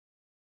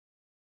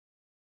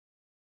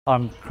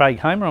I'm Craig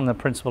Homer, I'm the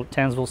principal at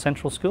Townsville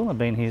Central School. I've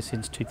been here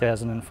since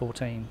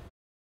 2014.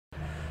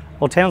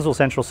 Well, Townsville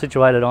Central is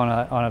situated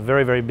on a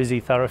very, very busy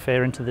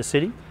thoroughfare into the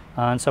city,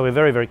 and so we're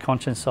very, very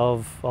conscious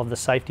of the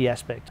safety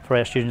aspect for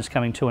our students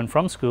coming to and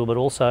from school, but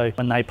also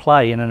when they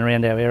play in and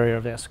around our area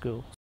of our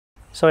school.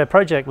 So our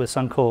project with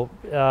Suncorp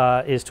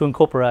is to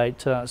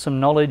incorporate some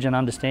knowledge and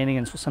understanding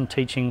and some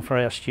teaching for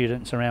our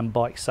students around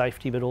bike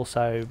safety, but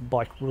also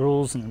bike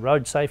rules and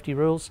road safety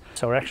rules.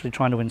 So we're actually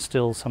trying to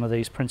instill some of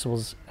these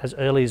principles as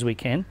early as we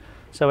can,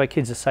 so our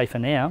kids are safer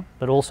now,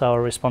 but also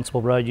are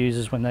responsible road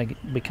users when they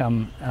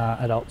become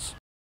adults.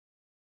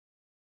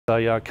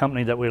 A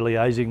company that we're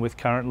liaising with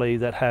currently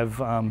that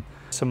have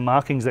some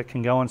markings that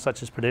can go on,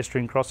 such as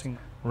pedestrian crossing,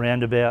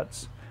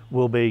 roundabouts,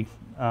 will be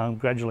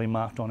gradually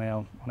marked on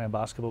our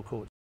basketball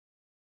courts.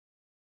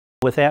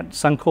 Without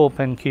Suncorp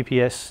and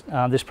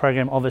QPS, this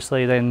program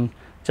obviously then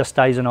just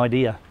stays an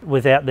idea.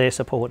 Without their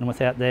support and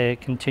without their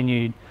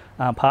continued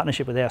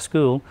partnership with our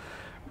school,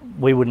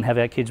 we wouldn't have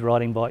our kids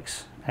riding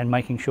bikes and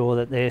making sure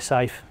that they're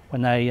safe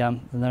when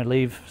they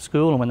leave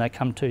school and when they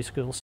come to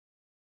school.